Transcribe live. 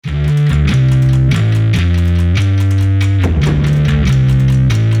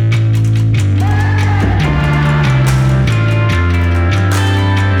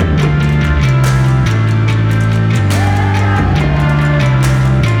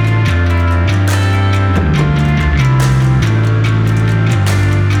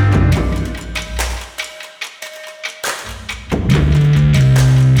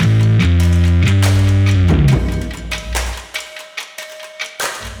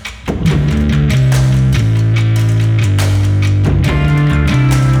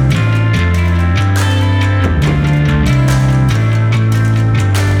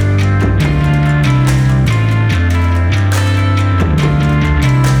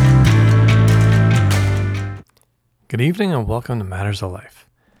Good evening and welcome to Matters of Life.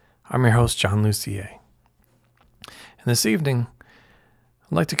 I'm your host, John Lucier. And this evening,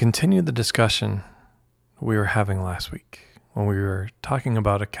 I'd like to continue the discussion we were having last week when we were talking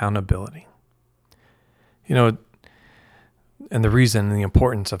about accountability. And the reason and the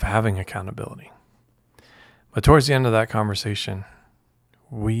importance of having accountability. But towards the end of that conversation,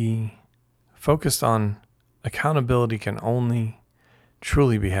 we focused on accountability can only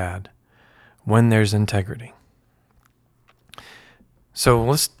truly be had when there's integrity. So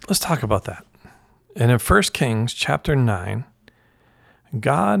let's talk about that. And in 1 Kings chapter 9,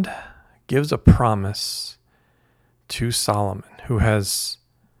 God gives a promise to Solomon, who has,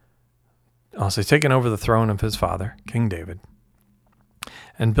 taken over the throne of his father, King David,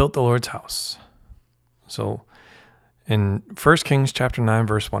 and built the Lord's house. So in 1 Kings chapter 9,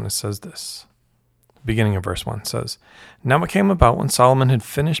 verse 1, it says this. Beginning of verse 1 says, "Now it came about when Solomon had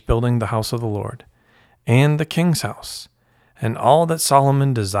finished building the house of the Lord and the king's house, and all that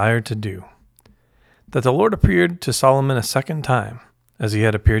Solomon desired to do, that the Lord appeared to Solomon a second time, as he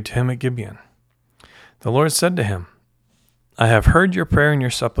had appeared to him at Gibeon. The Lord said to him, I have heard your prayer and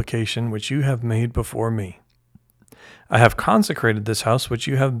your supplication which you have made before me. I have consecrated this house which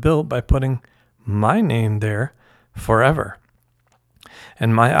you have built by putting my name there forever.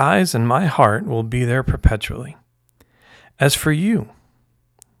 And my eyes and my heart will be there perpetually. As for you,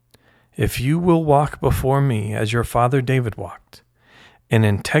 if you will walk before me as your father David walked, in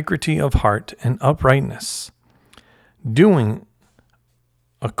integrity of heart and uprightness, doing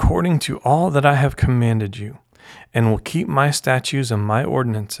according to all that I have commanded you, and will keep my statutes and my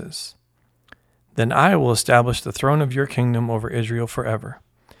ordinances, then I will establish the throne of your kingdom over Israel forever,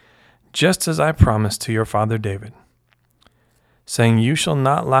 just as I promised to your father David, saying, you shall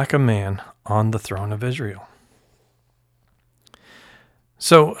not lack a man on the throne of Israel."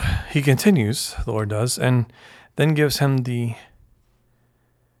 So he continues, the Lord does, and then gives him the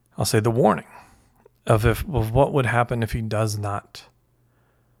warning of what would happen if he does not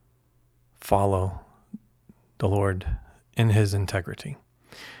follow the Lord in his integrity,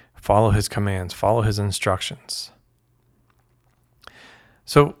 follow his commands, follow his instructions.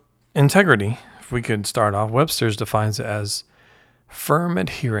 So integrity, if we could start off, Webster's defines it as firm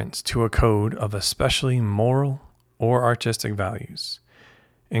adherence to a code of especially moral or artistic values,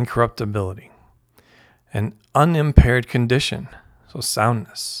 incorruptibility, an unimpaired condition, so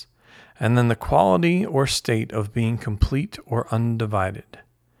soundness, and then the quality or state of being complete or undivided,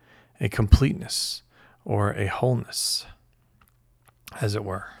 a completeness or a wholeness, as it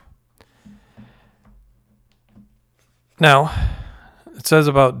were. Now, it says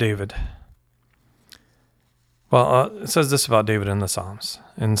about David. It says this about David in the Psalms.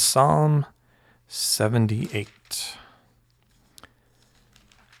 In Psalm 78,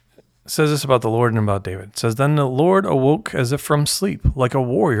 it says this about the Lord and about David. It says, "Then the Lord awoke as if from sleep, like a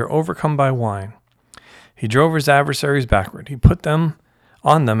warrior overcome by wine. He drove his adversaries backward. He put them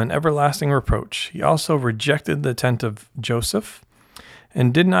on them an everlasting reproach. He also rejected the tent of Joseph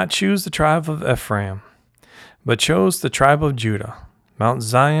and did not choose the tribe of Ephraim, but chose the tribe of Judah, Mount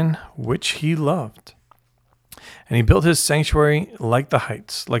Zion, which he loved. And he built his sanctuary like the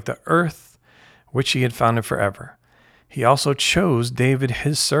heights, like the earth which he had founded forever. He also chose David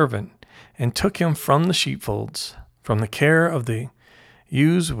his servant and took him from the sheepfolds, from the care of the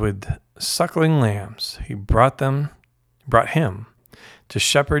ewes with suckling lambs. He brought him to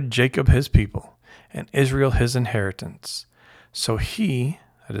shepherd Jacob his people and Israel his inheritance. So he,"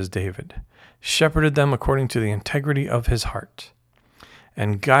 that is David, "shepherded them according to the integrity of his heart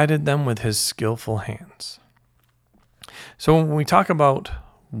and guided them with his skillful hands." So when we talk about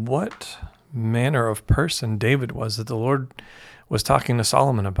what manner of person David was that the Lord was talking to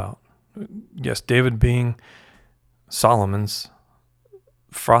Solomon about, yes, David being Solomon's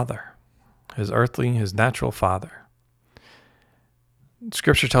father, his natural father.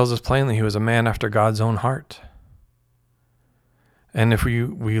 Scripture tells us plainly he was a man after God's own heart. And if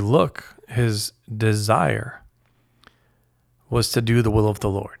we look, his desire was to do the will of the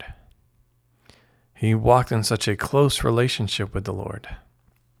Lord. He walked in such a close relationship with the Lord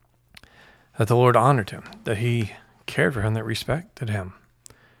that the Lord honored him, that he cared for him, that respected him.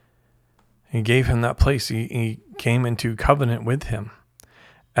 He gave him that place. He came into covenant with him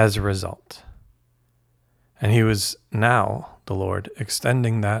as a result. And he was now, the Lord,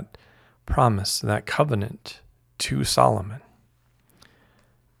 extending that promise, that covenant to Solomon,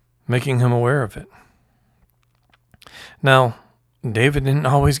 making him aware of it. Now, David didn't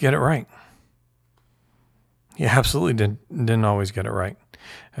always get it right. He absolutely didn't always get it right.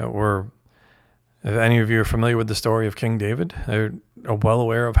 If any of you are familiar with the story of King David, they're well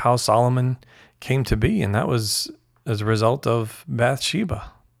aware of how Solomon came to be, and that was as a result of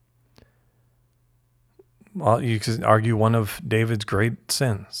Bathsheba. Well, you could argue one of David's great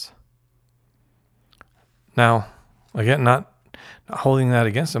sins. Now, again, not holding that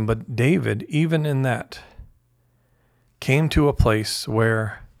against him, but David, even in that, came to a place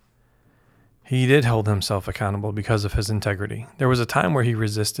where he did hold himself accountable because of his integrity. There was a time where he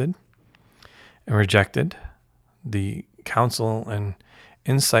resisted and rejected the counsel and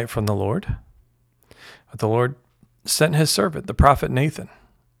insight from the Lord. But the Lord sent his servant, the prophet Nathan,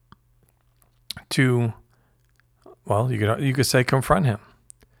 to, well, you could say confront him.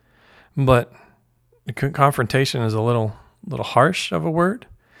 But confrontation is a little harsh of a word.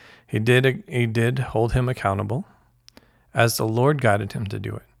 He did hold him accountable as the Lord guided him to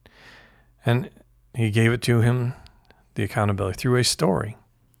do it. And he gave it to him, the accountability, through a story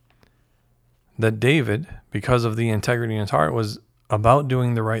that David, because of the integrity in his heart, was about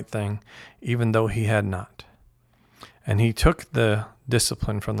doing the right thing, even though he had not. And he took the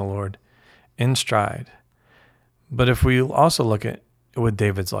discipline from the Lord in stride. But if we also look at with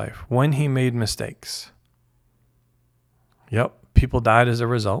David's life, when he made mistakes, people died as a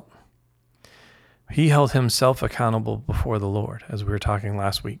result. He held himself accountable before the Lord, as we were talking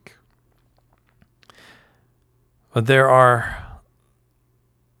last week. But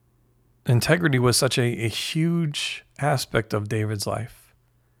integrity was such a huge aspect of David's life.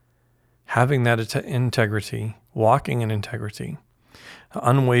 Having that integrity, walking in integrity,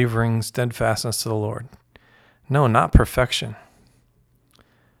 unwavering steadfastness to the Lord. No, not perfection,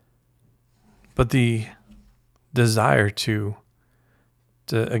 but the desire to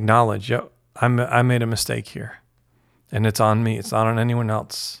acknowledge, I made a mistake here, and it's on me. It's not on anyone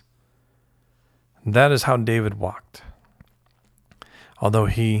else. That is how David walked. Although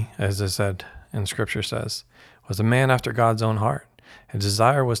he, as I said, and Scripture says, was a man after God's own heart. His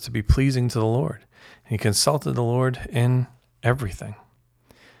desire was to be pleasing to the Lord. He consulted the Lord in everything.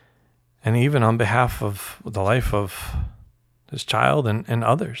 And even on behalf of the life of his child and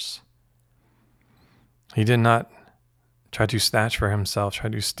others. He did not try to snatch for himself, try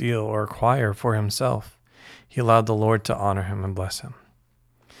to steal or acquire for himself. He allowed the Lord to honor him and bless him.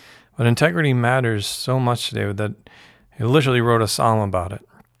 But integrity matters so much to David that he literally wrote a psalm about it.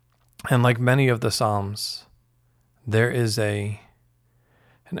 And like many of the psalms, there is an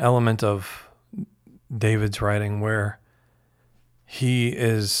element of David's writing where he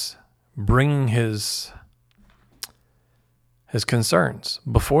is bringing his concerns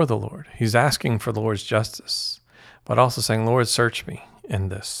before the Lord. He's asking for the Lord's justice, but also saying, Lord, search me in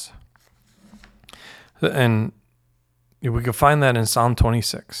this. And we can find that in Psalm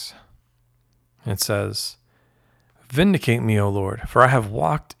 26. It says, "Vindicate me, O Lord, for I have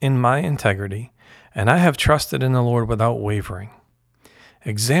walked in my integrity, and I have trusted in the Lord without wavering.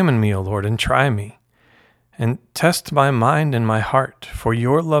 Examine me, O Lord, and try me, and test my mind and my heart, for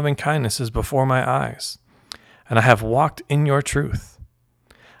your loving kindness is before my eyes, and I have walked in your truth.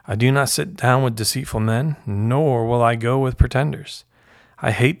 I do not sit down with deceitful men, nor will I go with pretenders.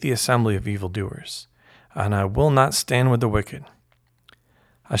 I hate the assembly of evildoers, and I will not stand with the wicked.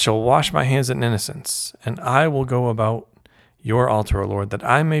 I shall wash my hands in innocence, and I will go about your altar, O Lord, that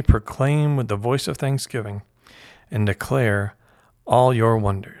I may proclaim with the voice of thanksgiving and declare all your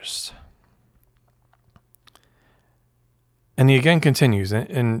wonders." And he again continues,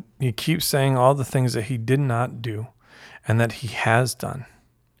 and he keeps saying all the things that he did not do and that he has done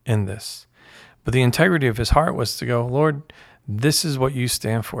in this. But the integrity of his heart was to go, Lord, this is what you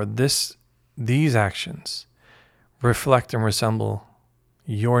stand for. These actions reflect and resemble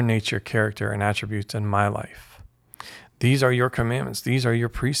your nature, character, and attributes in my life. These are your commandments. These are your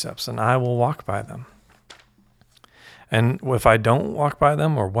precepts, and I will walk by them. And if I don't walk by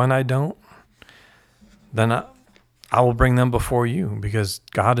them, or when I don't, then I will bring them before you, because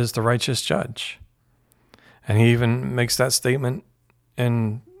God is the righteous judge. And he even makes that statement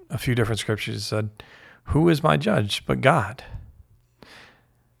in a few different scriptures. He said, who is my judge but God?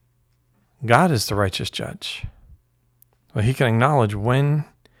 God is the righteous judge. But he can acknowledge when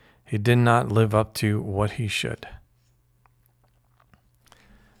he did not live up to what he should,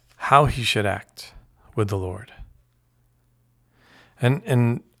 how he should act with the Lord.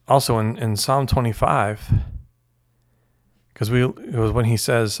 And also in Psalm 25, because it was when he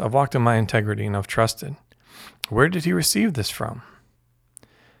says, I've walked in my integrity and I've trusted. Where did he receive this from?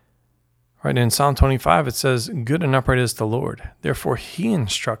 Right, in Psalm 25, it says, good and upright is the Lord. Therefore, he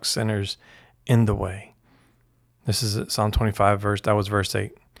instructs sinners in the way. This is Psalm 25, that was verse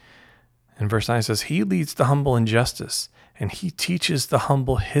 8. And verse 9 says, he leads the humble in justice, and he teaches the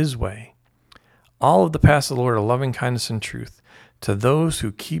humble his way. All of the paths of the Lord are loving kindness and truth to those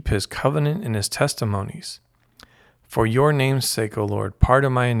who keep his covenant and his testimonies. For your name's sake, O Lord,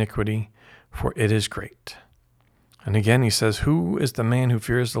 pardon my iniquity, for it is great. And again he says, who is the man who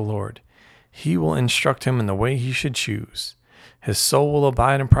fears the Lord? He will instruct him in the way he should choose. His soul will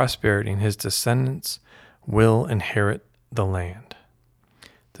abide in prosperity, and his descendants will inherit the land.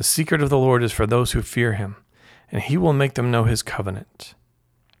 The secret of the Lord is for those who fear him, and he will make them know his covenant.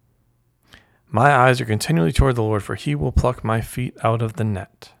 My eyes are continually toward the Lord, for he will pluck my feet out of the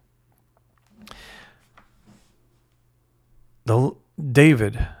net.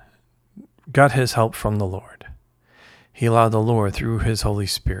 David got his help from the Lord. He allowed the Lord, through his Holy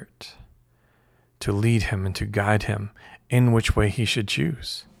Spirit, to lead him and to guide him in which way he should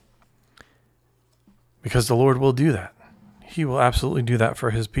choose. Because the Lord will do that. He will absolutely do that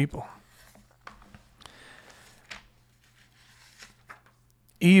for his people.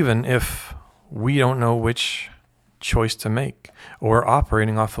 Even if we don't know which choice to make, or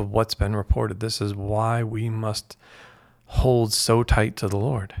operating off of what's been reported, this is why we must hold so tight to the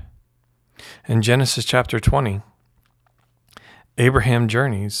Lord. In Genesis chapter 20, Abraham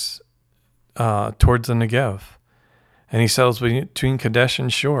journeys towards the Negev, and he settles between Kadesh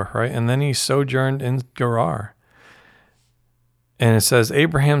and Shur, right? And then he sojourned in Gerar. And it says,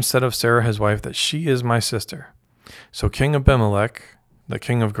 Abraham said of Sarah his wife that she is my sister. So King Abimelech, the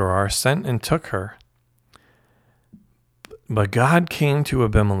king of Gerar, sent and took her. But God came to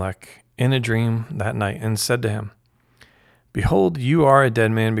Abimelech in a dream that night and said to him, Behold, you are a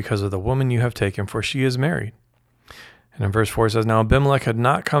dead man because of the woman you have taken, for she is married. And in verse 4 it says, Now Abimelech had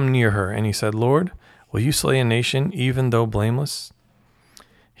not come near her, and he said, Lord, will you slay a nation even though blameless?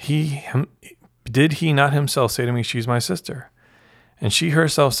 Did he not himself say to me, She's my sister? And she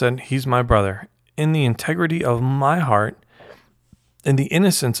herself said, He's my brother. In the integrity of my heart, in the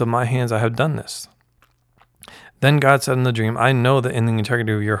innocence of my hands, I have done this. Then God said in the dream, I know that in the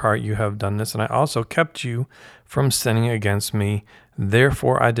integrity of your heart you have done this, and I also kept you from sinning against me.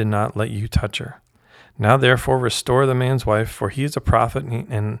 Therefore I did not let you touch her. Now therefore restore the man's wife, for he is a prophet,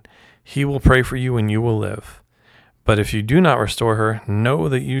 and he will pray for you, and you will live. But if you do not restore her, know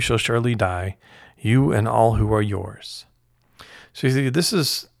that you shall surely die, you and all who are yours. So you see, this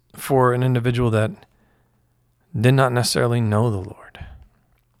is for an individual that did not necessarily know the Lord,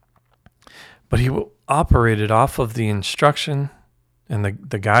 but he operated off of the instruction and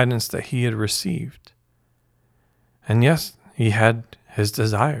the guidance that he had received. And yes, he had his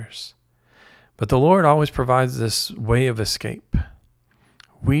desires, but the Lord always provides this way of escape.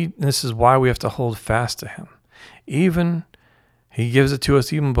 This is why we have to hold fast to him. He gives it to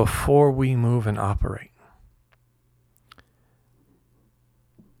us even before we move and operate.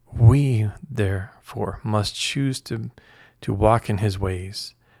 We, therefore, must choose to walk in his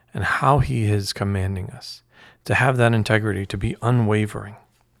ways and how he is commanding us, to have that integrity, to be unwavering.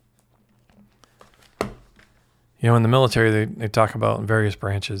 You know, in the military, they talk about various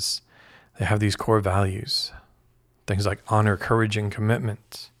branches. They have these core values, things like honor, courage, and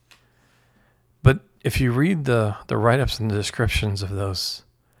commitment. But if you read the write-ups and the descriptions of those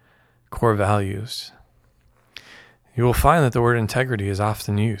core values, you will find that the word integrity is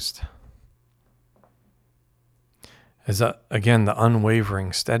often used. Is that, again, the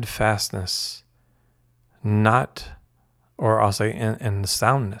unwavering steadfastness, and the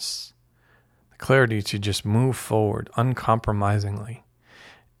soundness, the clarity to just move forward uncompromisingly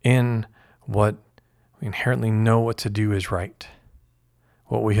in what we inherently know what to do is right,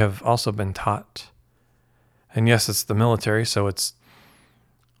 what we have also been taught. And yes, it's the military, so it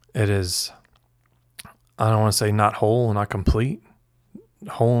is, I don't want to say not whole, not complete.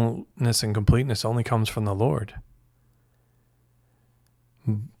 Wholeness and completeness only comes from the Lord.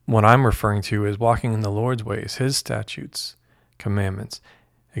 What I'm referring to is walking in the Lord's ways, his statutes, commandments,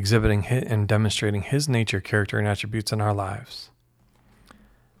 exhibiting and demonstrating his nature, character, and attributes in our lives.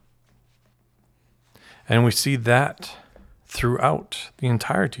 And we see that throughout the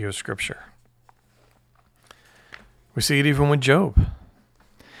entirety of Scripture. We see it even with Job.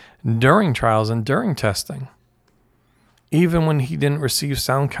 During trials and during testing, even when he didn't receive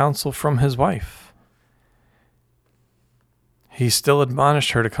sound counsel from his wife, he still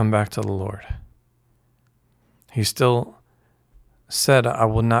admonished her to come back to the Lord. He still said, I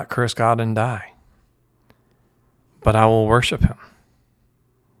will not curse God and die, but I will worship him.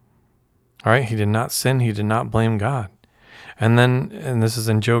 All right, he did not sin. He did not blame God. And this is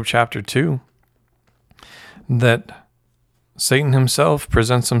in Job chapter 2, that Satan himself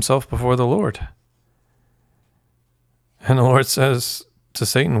presents himself before the Lord. And the Lord says to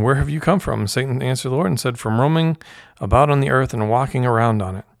Satan, where have you come from? And Satan answered the Lord and said, from roaming about on the earth and walking around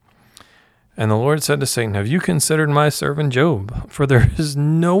on it. And the Lord said to Satan, have you considered my servant Job? For there is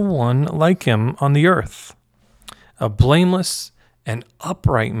no one like him on the earth, a blameless and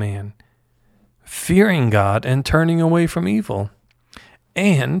upright man, fearing God and turning away from evil.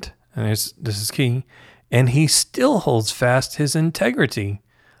 And this is key, and he still holds fast his integrity,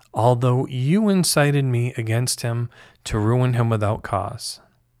 although you incited me against him to ruin him without cause.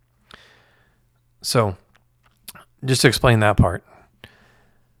 So, just to explain that part,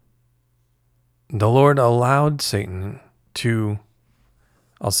 the Lord allowed Satan to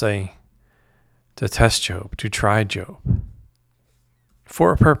test Job, to try Job,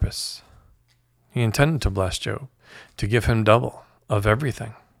 for a purpose. He intended to bless Job, to give him double of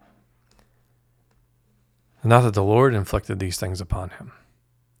everything. Not that the Lord inflicted these things upon him,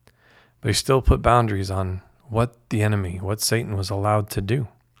 but he still put boundaries on what Satan was allowed to do.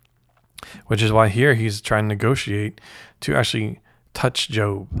 Which is why here he's trying to negotiate to actually touch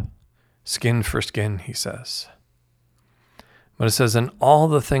Job, skin for skin, he says. But it says, in all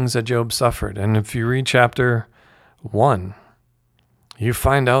the things that Job suffered, and if you read chapter 1, you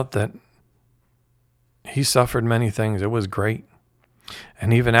find out that he suffered many things. It was great.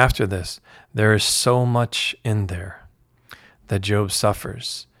 And even after this, there is so much in there that Job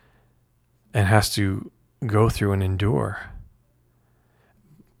suffers and has to go through and endure.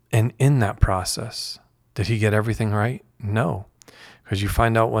 And in that process, did he get everything right? No. Because you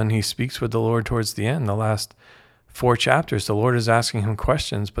find out when he speaks with the Lord towards the end, the last 4 chapters, the Lord is asking him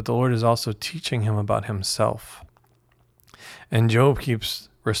questions, but the Lord is also teaching him about himself. And Job keeps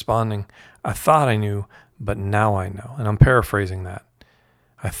responding, I thought I knew, but now I know. And I'm paraphrasing that.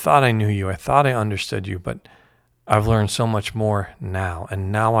 I thought I knew you. I thought I understood you, but I've learned so much more now.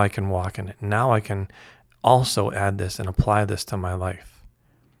 And now I can walk in it. Now I can also add this and apply this to my life.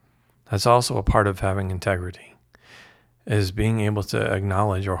 That's also a part of having integrity, is being able to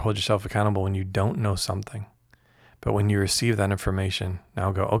acknowledge or hold yourself accountable when you don't know something. But when you receive that information,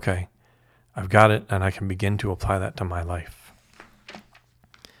 now go, okay, I've got it, and I can begin to apply that to my life.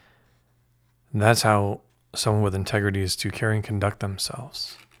 And that's how someone with integrity is to carry and conduct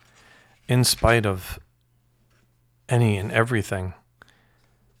themselves, in spite of any and everything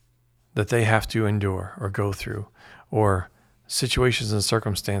that they have to endure or go through, or situations and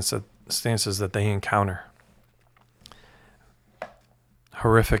circumstances that they encounter.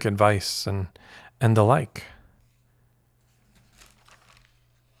 Horrific advice and the like.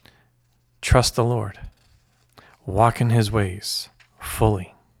 Trust the Lord. Walk in his ways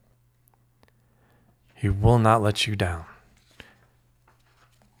fully. He will not let you down.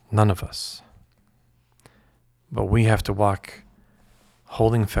 None of us. But we have to walk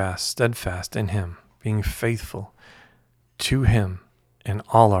holding fast, steadfast in him, being faithful to him in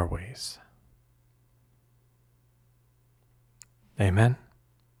all our ways. Amen.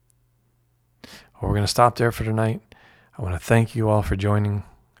 Well, we're going to stop there for tonight. I want to thank you all for joining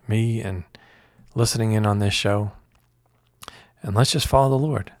me and listening in on this show. And let's just follow the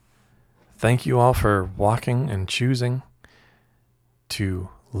Lord. Thank you all for walking and choosing to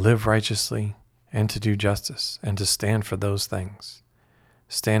live righteously and to do justice and to stand for those things.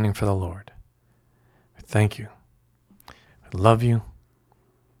 Standing for the Lord. Thank you. I love you.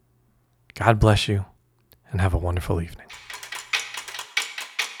 God bless you, and have a wonderful evening.